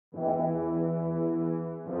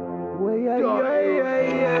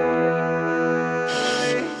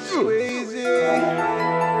Squeezy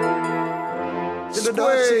to the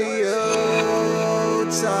dirty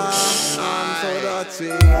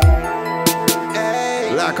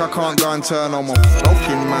like I can't go and turn on my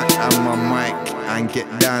fucking Mac and my mic and get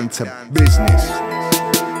down to business.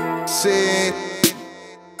 See,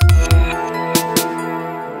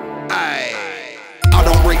 I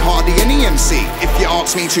don't rate hardly any MC. If you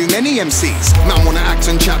ask me, too many MCs. Man wanna act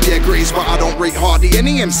and chat their grace, but I don't rate hardly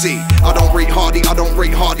any MC. I don't rate hardly, I don't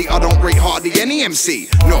rate hardly, I don't rate hardly any MC.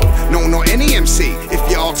 No, not any MC. If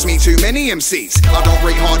you ask me, too many MCs. I don't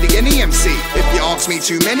rate hardly any MC. If you ask me,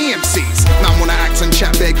 too many MCs. Man wanna act and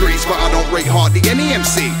chat their grace, but I don't rate hardly any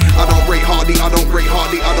MC. I don't rate hardly, I don't rate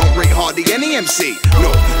hardly, I don't rate hardly any MC. No,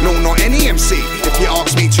 not any MC. If you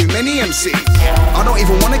ask me, too many MCs. I don't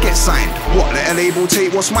even wanna get signed. What, let a label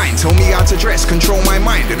take what's mine? Tell me how to dress, control my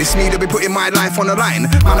mind. It's me to be putting my life on the line.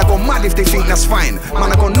 Man, I go mad if they think that's fine.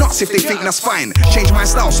 Man, I go nuts if they think that's fine. Change my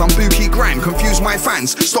style, some bookie grime. Confuse my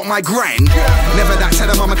fans, stop my grind. Never that, tell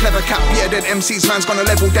them I'm a clever cap. Yeah, dead MCs, man's gonna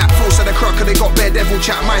level that. Force of the crocker, they got bare devil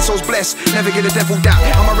chat. My soul's blessed, never get a devil that.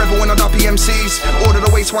 I'm a rebel when I duppy MCs. Order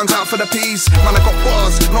the waste ones out for the peas. Man, I got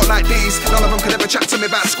bars, not like these. None of them could ever chat to me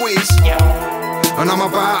about squeeze. And I'm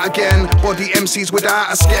about again, body MCs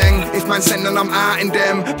without a skeng. If man sent then I'm out in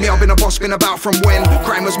them. Me, I've been a boss, been about from when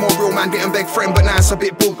crime was more real, man didn't beg friend. But now it's a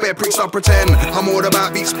bit bugbear, pricks I pretend. I'm all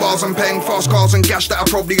about beats, bars and pen. Fast cars and gash that I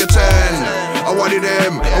probably attend. I wanted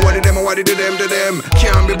them, I wanted them, I wanted them to them.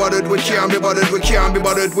 Can't be bothered with, can't be bothered with, can't be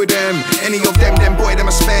bothered with them. Any of them boy, them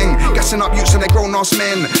a speng. Gassing up youths and they grown ass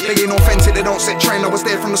men. They ain't authentic, they don't set trend. I was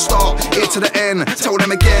there from the start, here to the end. Tell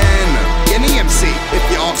them again, any MC. If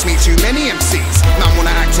you ask me, too many MCs. Man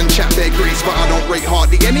wanna act and chat their grace, but I don't rate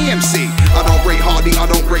hardly any MC. I don't rate hardly, I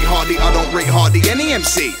don't rate hardly, I don't rate hardly any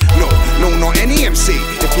MC. No, not any MC.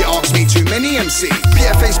 If you ask me, too many MC.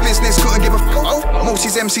 PFA's business couldn't give a fuck. Most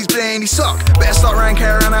these MCs plainly suck. Better start ranking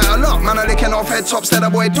around out of luck. Man, I licking off head tops, that a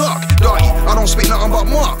boy duck. Dirty, I don't speak nothing but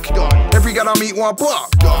muck. Every girl I meet want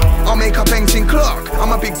buck. I'll make up anything clock.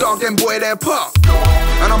 I'm a big dog, them boy they're puck.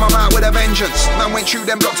 And I'm about with a vengeance. Man went through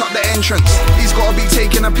them, blocked up the entrance. He's gotta be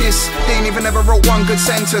taking a piss. They ain't even ever wrote one good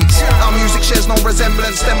sentence. Our music shares no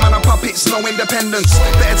resemblance. Them man are puppets, no independence.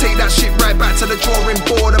 Better take that shit right back to the drawing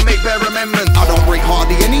board and make bare amendments. I don't rate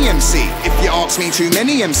hardly any MC. If you ask me, too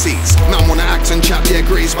many MCs. Man wanna act and chat their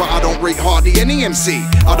grace, but I don't rate hardly any MC.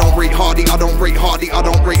 I don't rate hardly, I don't rate hardly, I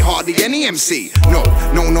don't rate hardly any MC. No,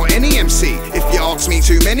 not any MC. If you ask me,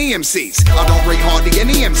 too many MCs. I don't rate hardly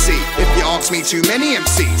any MC. If you ask me, too many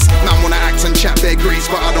MCs. Man wanna act and chat their grace,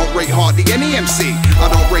 but I don't rate hardly any MC. I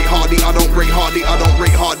don't rate hardly, I don't rate hardly, I don't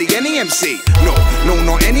rate hardly any MC. No,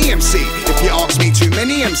 not any MC. If you ask me, too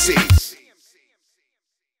many MCs.